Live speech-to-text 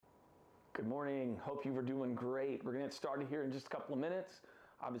Good morning. Hope you were doing great. We're going to get started here in just a couple of minutes.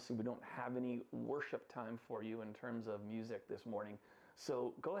 Obviously, we don't have any worship time for you in terms of music this morning.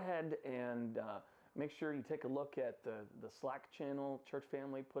 So go ahead and make sure you take a look at the Slack channel. Church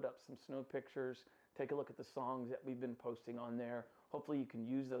family put up some snow pictures. Take a look at the songs that we've been posting on there. Hopefully you can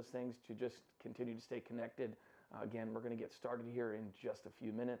use those things to just continue to stay connected. Again, we're going to get started here in just a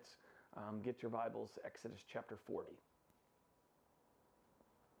few minutes. Get your Bibles, Exodus chapter 40.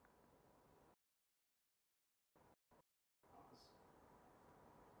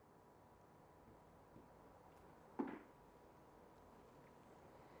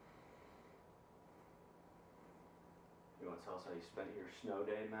 You want to tell us how you spent your snow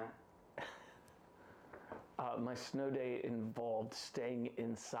day, Matt? My snow day involved staying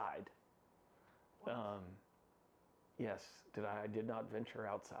inside. Yes, I did not venture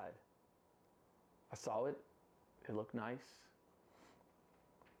outside. I saw it. It looked nice.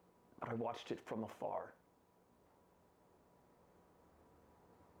 But I watched it from afar.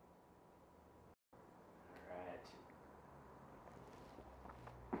 All right.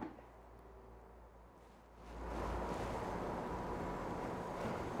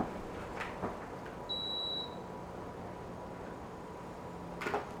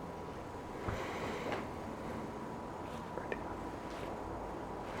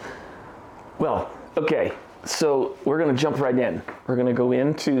 Well, okay, so we're going to jump right in. We're going to go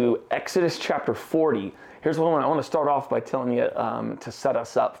into Exodus chapter 40. Here's what I want to start off by telling you to set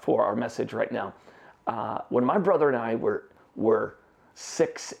us up for our message right now. When my brother and I were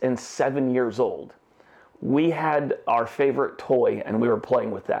 6 and 7 years old, we had our favorite toy and we were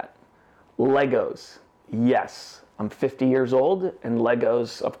playing with that. Legos. Yes, I'm 50 years old and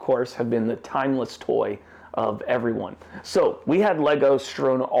Legos, of course, have been the timeless toy of everyone. So we had Legos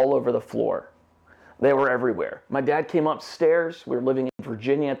strewn all over the floor. They were everywhere. My dad came upstairs. We were living in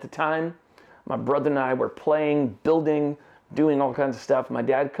Virginia at the time. My brother and I were playing, building, doing all kinds of stuff. My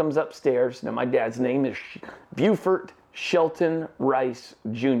dad comes upstairs. Now, my dad's name is Buford Shelton Rice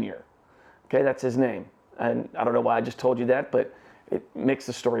Jr. Okay, that's his name. And I don't know why I just told you that, but it makes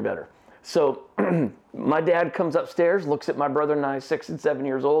the story better. So my dad comes upstairs, looks at my brother and I, 6 and 7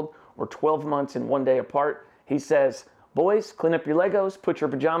 years old. We're 12 months and 1 day apart. He says, "Boys, clean up your Legos, put your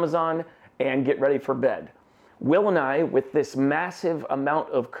pajamas on, and get ready for bed." Will and I, with this massive amount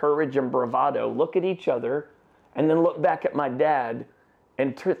of courage and bravado, look at each other and then look back at my dad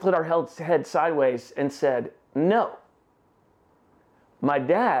and put our head sideways and said, "No." My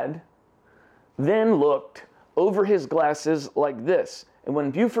dad then looked over his glasses like this. And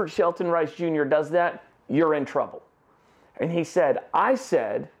when Buford Shelton Rice Jr. does that, you're in trouble. And he said, "I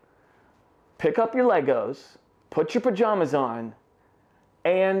said, pick up your Legos, put your pajamas on,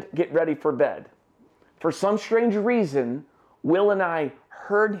 and get ready for bed." For some strange reason, Will and I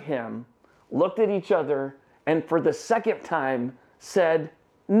heard him, looked at each other, and for the second time said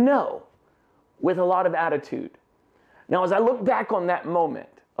no, with a lot of attitude. Now, as I look back on that moment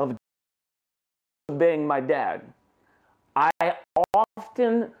of obeying my dad, I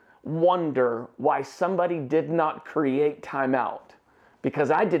often wonder why somebody did not create timeout.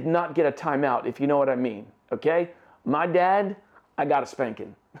 Because I did not get a timeout, if you know what I mean, okay? My dad, I got a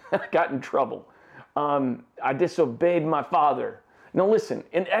spanking. I got in trouble. I disobeyed my father. Now listen,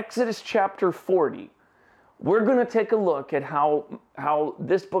 in Exodus chapter 40, we're going to take a look at how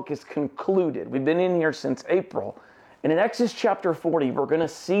this book is concluded. We've been in here since April. And in Exodus chapter 40, we're going to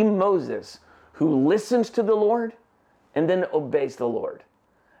see Moses who listens to the Lord and then obeys the Lord.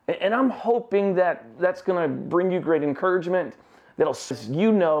 And I'm hoping that that's going to bring you great encouragement, that'll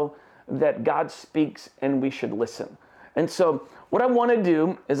you know that God speaks and we should listen. And so what I want to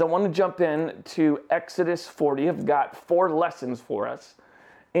do is I want to jump in to Exodus 40. I've got 4 lessons for us.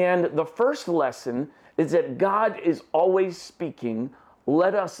 And the first lesson is that God is always speaking.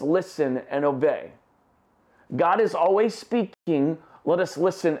 Let us listen and obey. God is always speaking. Let us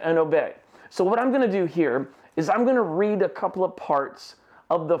listen and obey. So what I'm going to do here is I'm going to read a couple of parts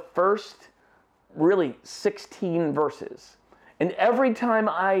of the first, really, 16 verses. And every time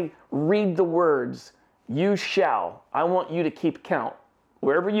I read the words, "you shall," I want you to keep count.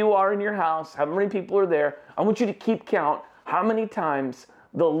 Wherever you are in your house, how many people are there, I want you to keep count how many times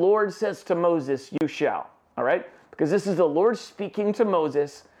the Lord says to Moses, "you shall." All right? Because this is the Lord speaking to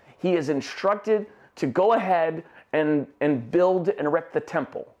Moses. He is instructed to go ahead and build and erect the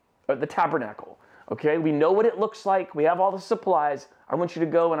temple, or the tabernacle. Okay? We know what it looks like. We have all the supplies. I want you to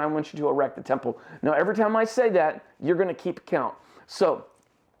go and I want you to erect the temple. Now, every time I say that, you're going to keep count. So,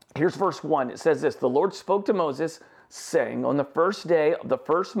 here's verse 1. It says this: "The Lord spoke to Moses, saying, on the first day of the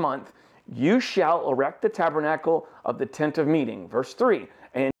first month, you shall erect the tabernacle of the tent of meeting." Verse 3,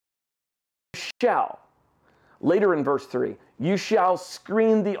 "And shall. Later in verse 3, you shall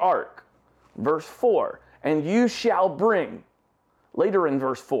screen the ark. Verse 4, and you shall bring. Later in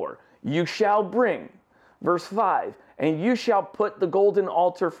verse 4, you shall bring. Verse 5, and you shall put the golden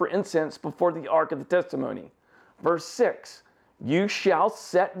altar for incense before the ark of the testimony. Verse 6, you shall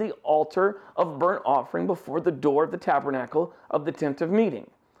set the altar of burnt offering before the door of the tabernacle of the tent of meeting.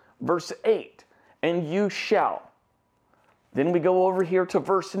 Verse 8, and you shall. Then we go over here to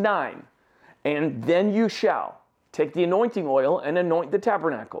verse 9, and then you shall take the anointing oil and anoint the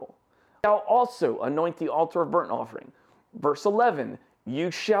tabernacle. You shall also anoint the altar of burnt offering. Verse 11, you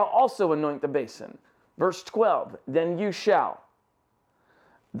shall also anoint the basin. Verse 12, then you shall.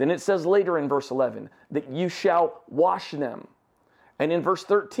 Then it says later in verse 11 that you shall wash them. And in verse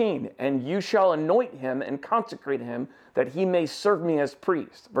 13, and you shall anoint him and consecrate him that he may serve me as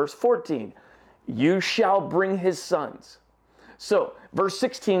priest. Verse 14, you shall bring his sons. So verse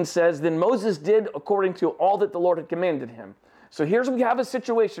 16 says, then Moses did according to all that the Lord had commanded him. So we have a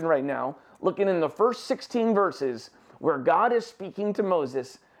situation right now, looking in the first 16 verses, where God is speaking to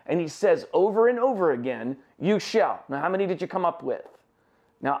Moses, and he says over and over again, you shall. Now, how many did you come up with?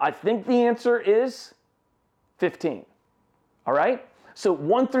 Now, I think the answer is 15. All right? So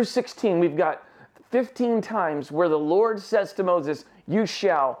 1 through 16, we've got 15 times where the Lord says to Moses, you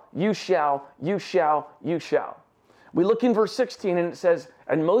shall, you shall, you shall, you shall. We look in verse 16 and it says,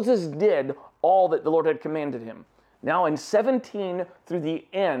 and Moses did all that the Lord had commanded him. Now in 17 through the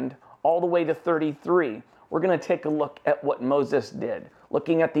end, all the way to 33, we're going to take a look at what Moses did,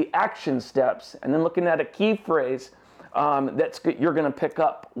 looking at the action steps, and then looking at a key phrase you're going to pick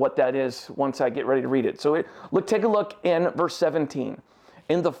up what that is once I get ready to read it. So take a look in verse 17.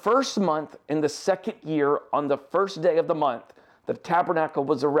 In the first month, in the second year, on the first day of the month, the tabernacle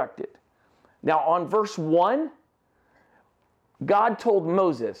was erected. Now on verse 1, God told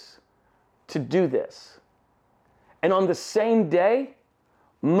Moses to do this. And on the same day,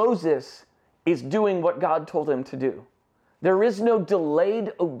 Moses is doing what God told him to do. There is no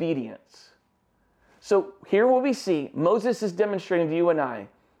delayed obedience. So here what we see, Moses is demonstrating to you and I,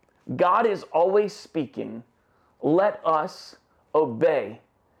 God is always speaking. Let us obey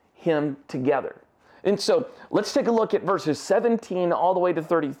him together. And so let's take a look at verses 17 all the way to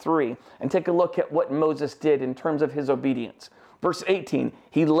 33 and take a look at what Moses did in terms of his obedience. Verse 18,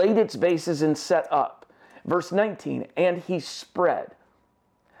 he laid its bases and set up. Verse 19, and he spread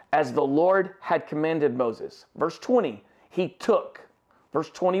as the Lord had commanded Moses. Verse 20, he took. Verse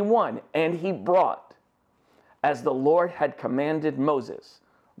 21, and he brought as the Lord had commanded Moses.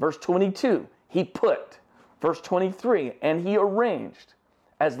 Verse 22, he put. Verse 23, and he arranged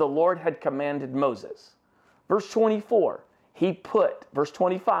as the Lord had commanded Moses. Verse 24, he put. Verse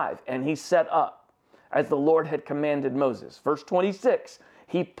 25, and he set up as the Lord had commanded Moses. Verse 26,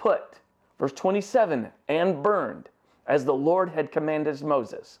 he put. Verse 27, and burned as the Lord had commanded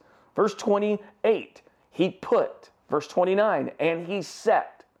Moses. Verse 28, he put. Verse 29, and he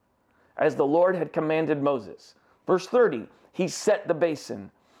set as the Lord had commanded Moses. Verse 30, he set the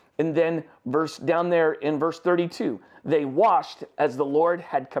basin. And then down there in verse 32, they washed as the Lord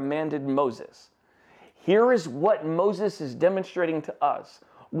had commanded Moses. Here is what Moses is demonstrating to us,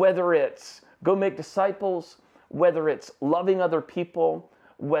 whether it's go make disciples, whether it's loving other people,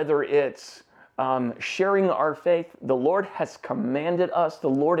 whether it's sharing our faith. The Lord has commanded us. The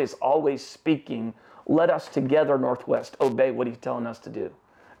Lord is always speaking. Let us together, Northwest, obey what he's telling us to do.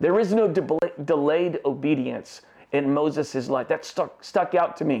 There is no delayed obedience in Moses' life. That stuck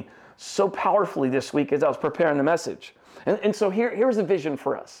out to me so powerfully this week as I was preparing the message. And so here's a vision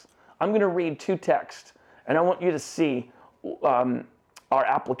for us. I'm going to read two texts, and I want you to see our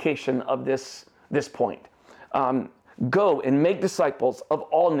application of this point. Go and make disciples of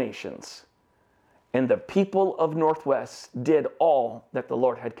all nations. And the people of Northwest did all that the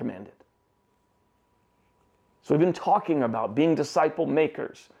Lord had commanded. So we've been talking about being disciple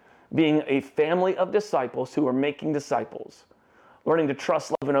makers, being a family of disciples who are making disciples, learning to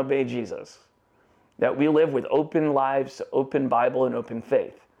trust, love, and obey Jesus, that we live with open lives, open Bible, and open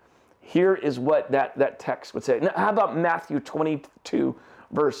faith. Here is what that text would say. Now, how about Matthew 22,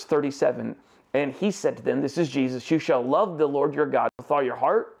 verse 37? And he said to them, this is Jesus, you shall love the Lord your God with all your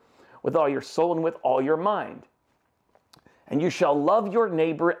heart, with all your soul, and with all your mind. And you shall love your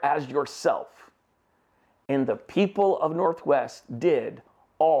neighbor as yourself. And the people of Northwest did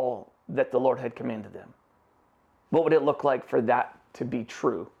all that the Lord had commanded them. What would it look like for that to be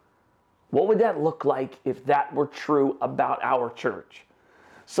true? What would that look like if that were true about our church?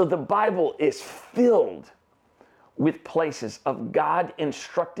 So the Bible is filled with places of God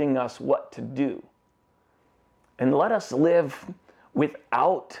instructing us what to do. And let us live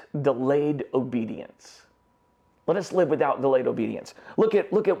without delayed obedience. Let us live without delayed obedience. Look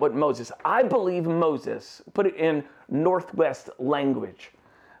at what Moses, I believe Moses, put it in Northwest language.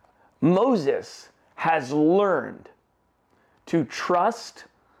 Moses has learned to trust,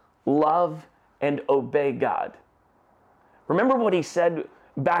 love, and obey God. Remember what he said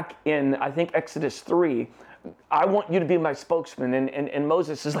back in, I think, Exodus 3, I want you to be my spokesman. And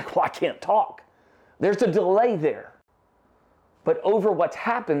Moses is like, well, I can't talk. There's a delay there. But over what's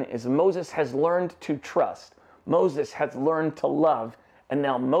happened is Moses has learned to trust. Moses has learned to love. And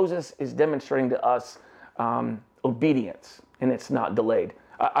now Moses is demonstrating to us obedience, and it's not delayed.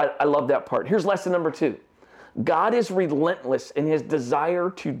 I love that part. Here's lesson number 2. God is relentless in his desire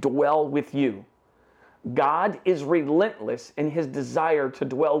to dwell with you. God is relentless in his desire to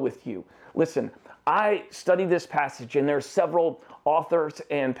dwell with you. Listen, I studied this passage, and there are several authors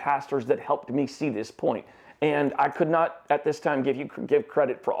and pastors that helped me see this point. And I could not at this time give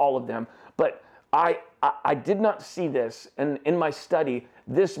credit for all of them, but I did not see this, and in my study,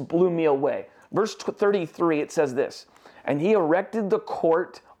 this blew me away. Verse 33, it says this, and he erected the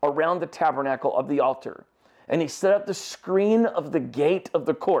court around the tabernacle of the altar, and he set up the screen of the gate of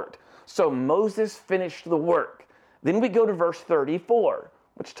the court. So Moses finished the work. Then we go to verse 34,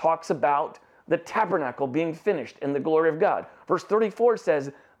 which talks about the tabernacle being finished in the glory of God. Verse 34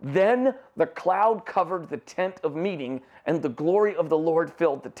 says, then the cloud covered the tent of meeting, and the glory of the Lord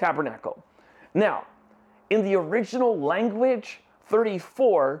filled the tabernacle. Now, in the original language,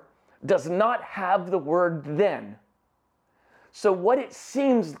 34 does not have the word then. So what it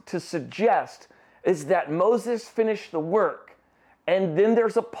seems to suggest is that Moses finished the work, and then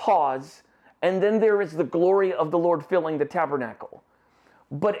there's a pause, and then there is the glory of the Lord filling the tabernacle.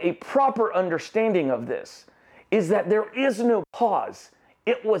 But a proper understanding of this is that there is no pause.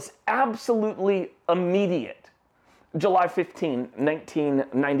 It was absolutely immediate. July 15,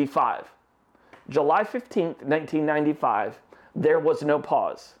 1995. July 15th, 1995, there was no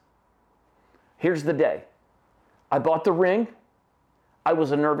pause. Here's the day. I bought the ring. I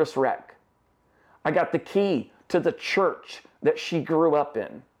was a nervous wreck. I got the key to the church that she grew up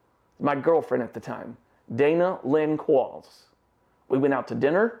in. My girlfriend at the time, Dana Lynn Qualls. We went out to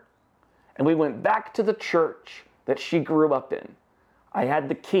dinner, and we went back to the church that she grew up in. I had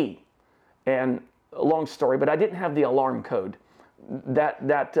the key, and a long story, but I didn't have the alarm code.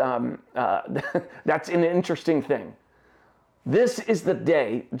 That's an interesting thing. This is the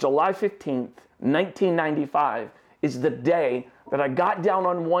day, July 15th, 1995, is the day that I got down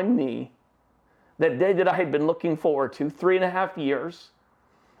on one knee, that day that I had been looking forward to, 3.5 years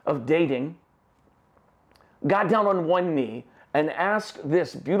of dating, got down on one knee and asked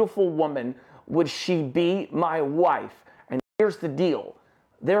this beautiful woman, would she be my wife? And here's the deal.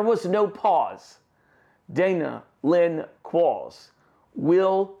 There was no pause. Dana Lynn Qualls,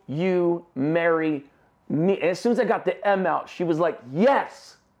 will you marry me? And as soon as I got the M out, she was like,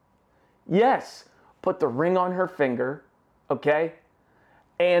 yes, yes. Put the ring on her finger, okay?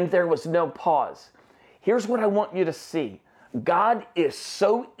 And there was no pause. Here's what I want you to see. God is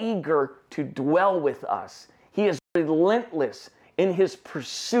so eager to dwell with us. He is relentless in his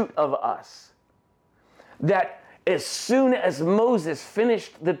pursuit of us, that as soon as Moses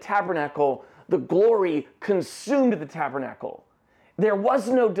finished the tabernacle, the glory consumed the tabernacle. There was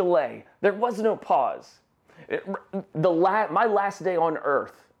no delay. There was no pause. My last day on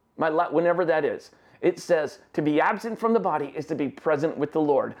earth, whenever that is, it says to be absent from the body is to be present with the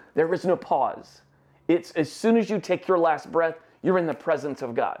Lord. There is no pause. It's as soon as you take your last breath, you're in the presence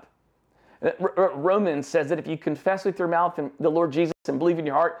of God. Romans says that if you confess with your mouth and the Lord Jesus and believe in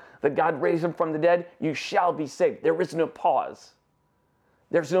your heart that God raised him from the dead, you shall be saved. There is no pause.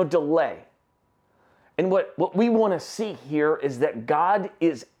 There's no delay. And what we want to see here is that God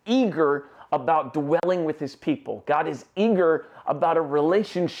is eager about dwelling with his people. God is eager about a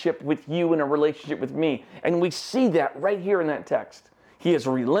relationship with you and a relationship with me. And we see that right here in that text. He is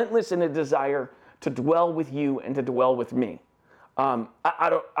relentless in a desire to dwell with you and to dwell with me. I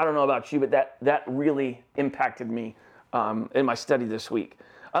don't know about you, but that really impacted me in my study this week.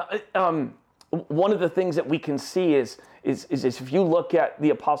 One of the things that we can see is if you look at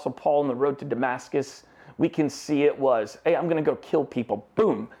the Apostle Paul on the road to Damascus, we can see it was, hey, I'm going to go kill people.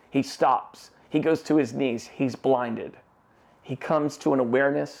 Boom, he stops. He goes to his knees. He's blinded. He comes to an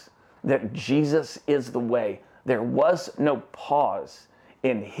awareness that Jesus is the way. There was no pause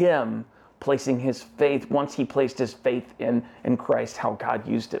in him placing his faith, once he placed his faith in Christ, how God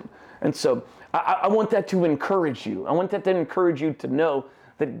used him. And so I want that to encourage you. I want that to encourage you to know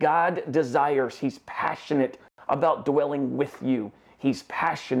that God desires, he's passionate about dwelling with you. He's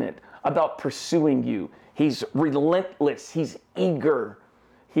passionate about pursuing you. He's relentless. He's eager.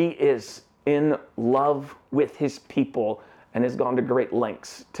 He is in love with his people and has gone to great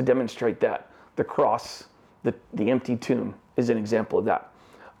lengths to demonstrate that. The cross, the empty tomb is an example of that.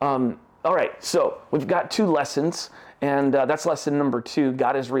 All right, so we've got 2 lessons, and that's lesson number 2.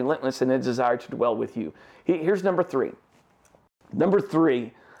 God is relentless in his desire to dwell with you. Here's number 3. Number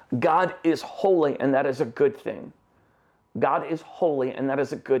 3, God is holy, and that is a good thing. God is holy, and that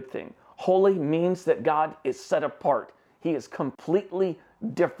is a good thing. Holy means that God is set apart. He is completely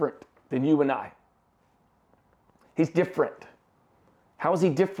different than you and I. He's different. How is he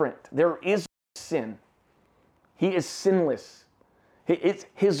different? There is sin. He is sinless.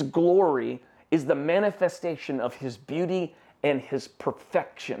 His glory is the manifestation of his beauty and his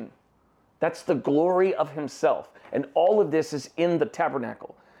perfection. That's the glory of himself. And all of this is in the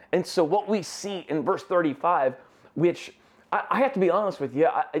tabernacle. And so what we see in verse 35, which I have to be honest with you,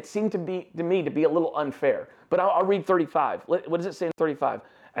 it seemed to me to be a little unfair. But I'll read 35. What does it say in 35?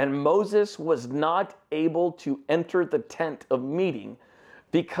 And Moses was not able to enter the tent of meeting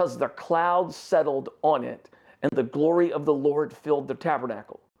because the cloud settled on it and the glory of the Lord filled the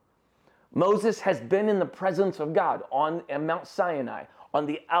tabernacle. Moses has been in the presence of God on Mount Sinai, on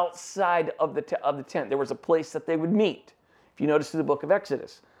the outside of the tent. There was a place that they would meet, if you notice in the book of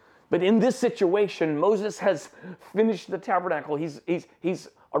Exodus. But in this situation, Moses has finished the tabernacle. He's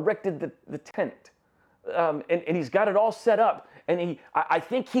erected the tent, and he's got it all set up. And I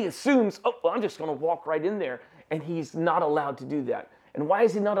think he assumes, oh, well, I'm just going to walk right in there. And he's not allowed to do that. And why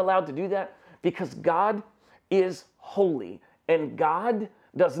is he not allowed to do that? Because God is holy, and God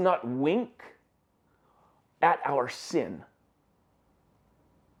does not wink at our sin.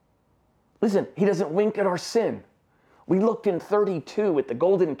 Listen, he doesn't wink at our sin. We looked in 32 at the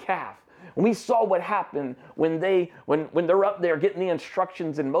golden calf, and we saw what happened when they're up there getting the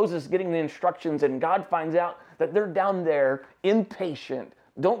instructions, and Moses getting the instructions, and God finds out that they're down there impatient,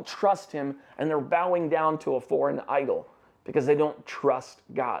 don't trust him, and they're bowing down to a foreign idol because they don't trust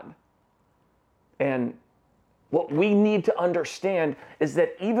God. And what we need to understand is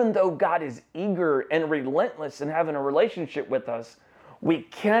that even though God is eager and relentless in having a relationship with us, we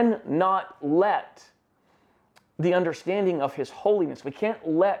cannot let the understanding of his holiness, we can't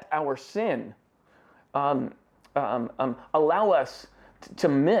let our sin allow us to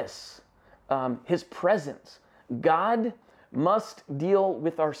miss his presence. God must deal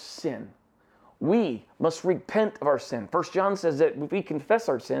with our sin. We must repent of our sin. 1 John says that if we confess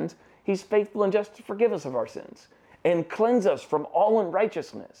our sins, he's faithful and just to forgive us of our sins and cleanse us from all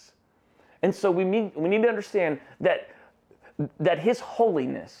unrighteousness. And so we need to understand that his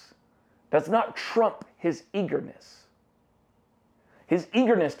holiness does not trump his eagerness. His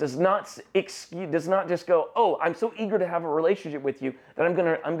eagerness does not just go, oh, I'm so eager to have a relationship with you that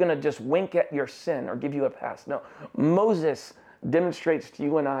I'm gonna just wink at your sin or give you a pass. No, Moses demonstrates to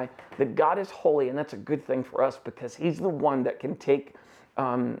you and I that God is holy, and that's a good thing for us because he's the one that can take,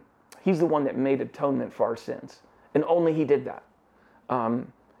 he's the one that made atonement for our sins, and only he did that.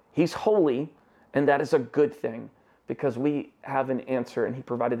 He's holy, and that is a good thing because we have an answer, and he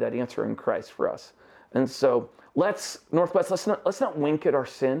provided that answer in Christ for us. And so Northwest, let's not wink at our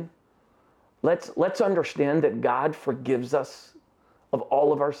sin. Let's understand that God forgives us of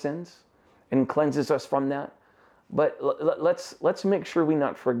all of our sins and cleanses us from that. But let's make sure we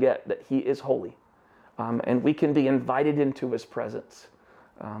not forget that he is holy, and we can be invited into his presence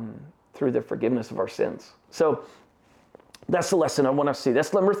through the forgiveness of our sins. So that's the lesson I want to see.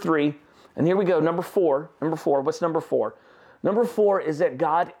 That's number 3. And here we go. Number 4. What's number 4? Number 4 is that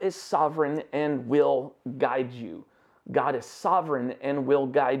God is sovereign and will guide you. God is sovereign and will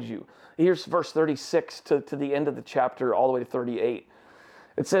guide you. Here's verse 36 to the end of the chapter, all the way to 38.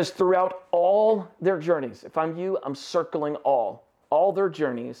 It says, throughout all their journeys, if I'm you, I'm circling all their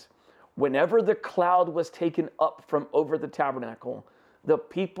journeys, whenever the cloud was taken up from over the tabernacle, the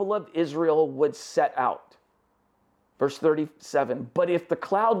people of Israel would set out. Verse 37, but if the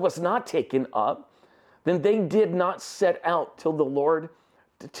cloud was not taken up, then they did not set out till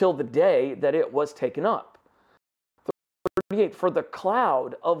the day that it was taken up. 38, for the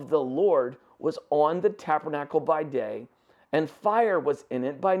cloud of the Lord was on the tabernacle by day, and fire was in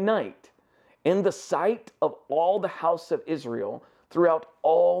it by night, in the sight of all the house of Israel throughout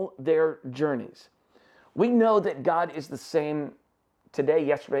all their journeys. We know that God is the same today,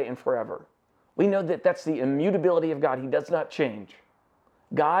 yesterday, and forever. We know that that's the immutability of God. He does not change.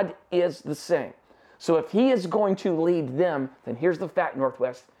 God is the same. So if he is going to lead them, then here's the fact,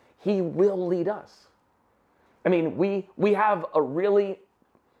 Northwest, he will lead us. I mean, we have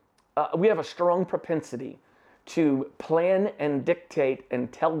a strong propensity to plan and dictate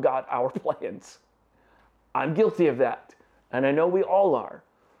and tell God our plans. I'm guilty of that, and I know we all are.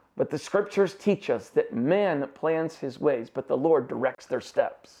 But the scriptures teach us that man plans his ways, but the Lord directs their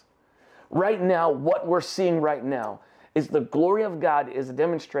steps. Right now, what we're seeing right now is the glory of God is a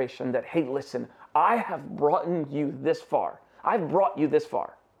demonstration that, hey, listen, I have brought you this far. I've brought you this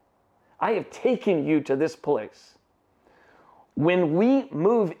far. I have taken you to this place. When we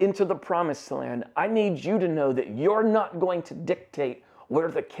move into the promised land, I need you to know that you're not going to dictate where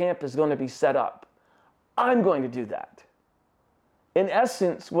the camp is going to be set up. I'm going to do that. In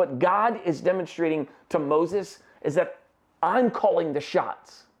essence, what God is demonstrating to Moses is that I'm calling the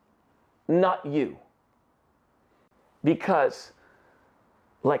shots, not you. Because,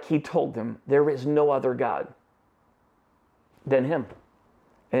 like he told them, there is no other God than him.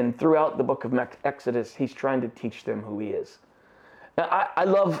 And throughout the book of Exodus, he's trying to teach them who he is. Now, I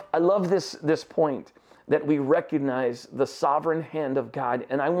love this point that we recognize the sovereign hand of God.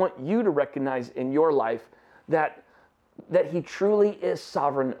 And I want you to recognize in your life that he truly is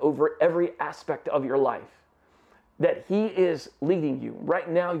sovereign over every aspect of your life. That he is leading you. Right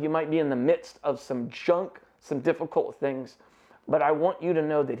now, you might be in the midst of some junk, some difficult things, but I want you to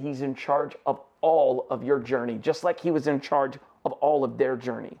know that he's in charge of all of your journey, just like he was in charge of all of their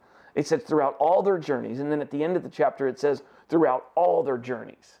journey. It says throughout all their journeys, and then at the end of the chapter, it says throughout all their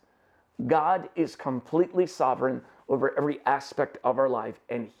journeys. God is completely sovereign over every aspect of our life,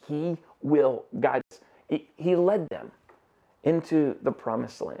 and he will guide us. He led them into the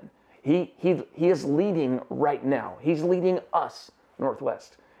promised land. He is leading right now. He's leading us,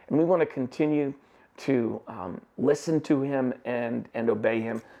 Northwest. And we want to continue to listen to him and obey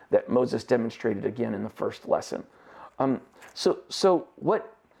him that Moses demonstrated again in the first lesson. So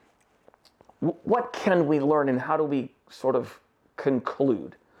what can we learn and how do we sort of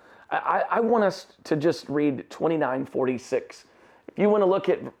conclude? I want us to just read 29:46. If you want to look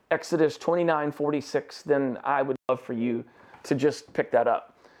at Exodus 29:46, then I would love for you to just pick that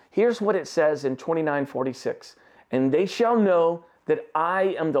up. Here's what it says in 29:46. And they shall know that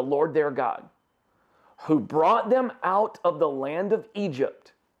I am the Lord their God, who brought them out of the land of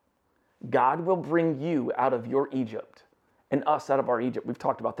Egypt. God will bring you out of your Egypt and us out of our Egypt. We've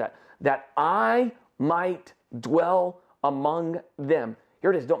talked about that. That I might dwell among them.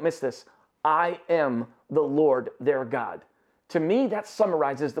 Here it is. Don't miss this. I am the Lord their God. To me, that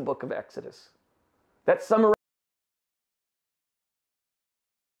summarizes the book of Exodus. That summarizes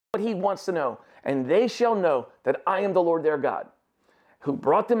what he wants to know. And they shall know that I am the Lord their God, who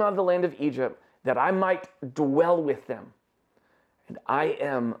brought them out of the land of Egypt, that I might dwell with them. And I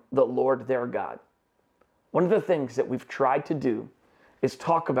am the Lord their God. One of the things that we've tried to do is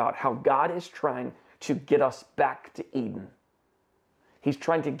talk about how God is trying to get us back to Eden. He's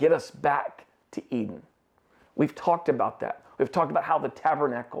trying to get us back to Eden. We've talked about that. We've talked about how the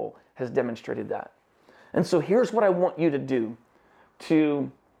tabernacle has demonstrated that. And so here's what I want you to do.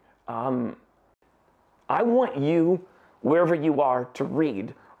 I want you, wherever you are, to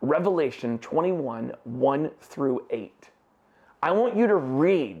read Revelation 21, 1 through 8. I want you to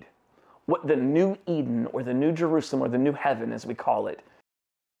read what the new Eden or the new Jerusalem or the new heaven, as we call it,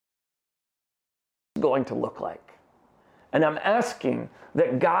 is going to look like. And I'm asking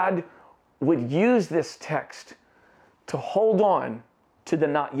that God would use this text to hold on to the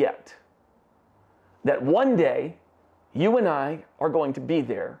not yet. That one day, you and I are going to be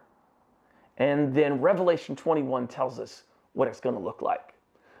there. And then Revelation 21 tells us what it's going to look like.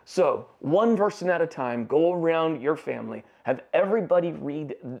 So, one verse at a time, go around your family, have everybody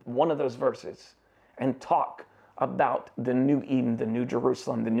read one of those verses and talk about the new Eden, the new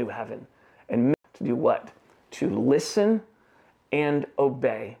Jerusalem, the new heaven. And to do what? To listen and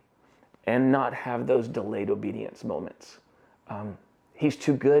obey and not have those delayed obedience moments. He's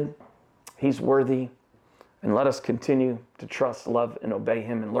too good. He's worthy. And let us continue to trust, love, and obey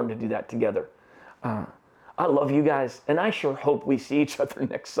him and learn to do that together. I love you guys, and I sure hope we see each other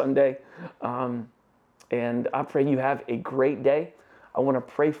next Sunday. And I pray you have a great day. I want to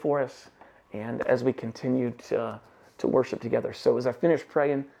pray for us, and as we continue to worship together. So as I finish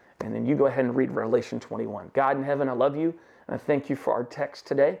praying, and then you go ahead and read Revelation 21. God in heaven, I love you, and I thank you for our text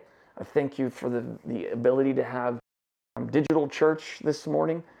today. I thank you for the ability to have digital church this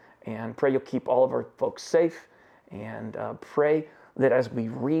morning, and pray you'll keep all of our folks safe, and pray that as we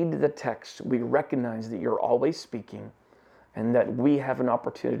read the text, we recognize that you're always speaking and that we have an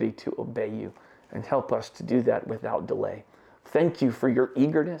opportunity to obey you, and help us to do that without delay. Thank you for your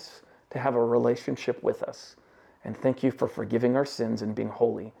eagerness to have a relationship with us. And thank you for forgiving our sins and being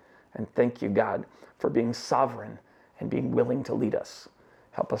holy. And thank you, God, for being sovereign and being willing to lead us.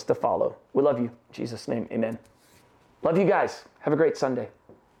 Help us to follow. We love you. In Jesus' name, amen. Love you guys. Have a great Sunday.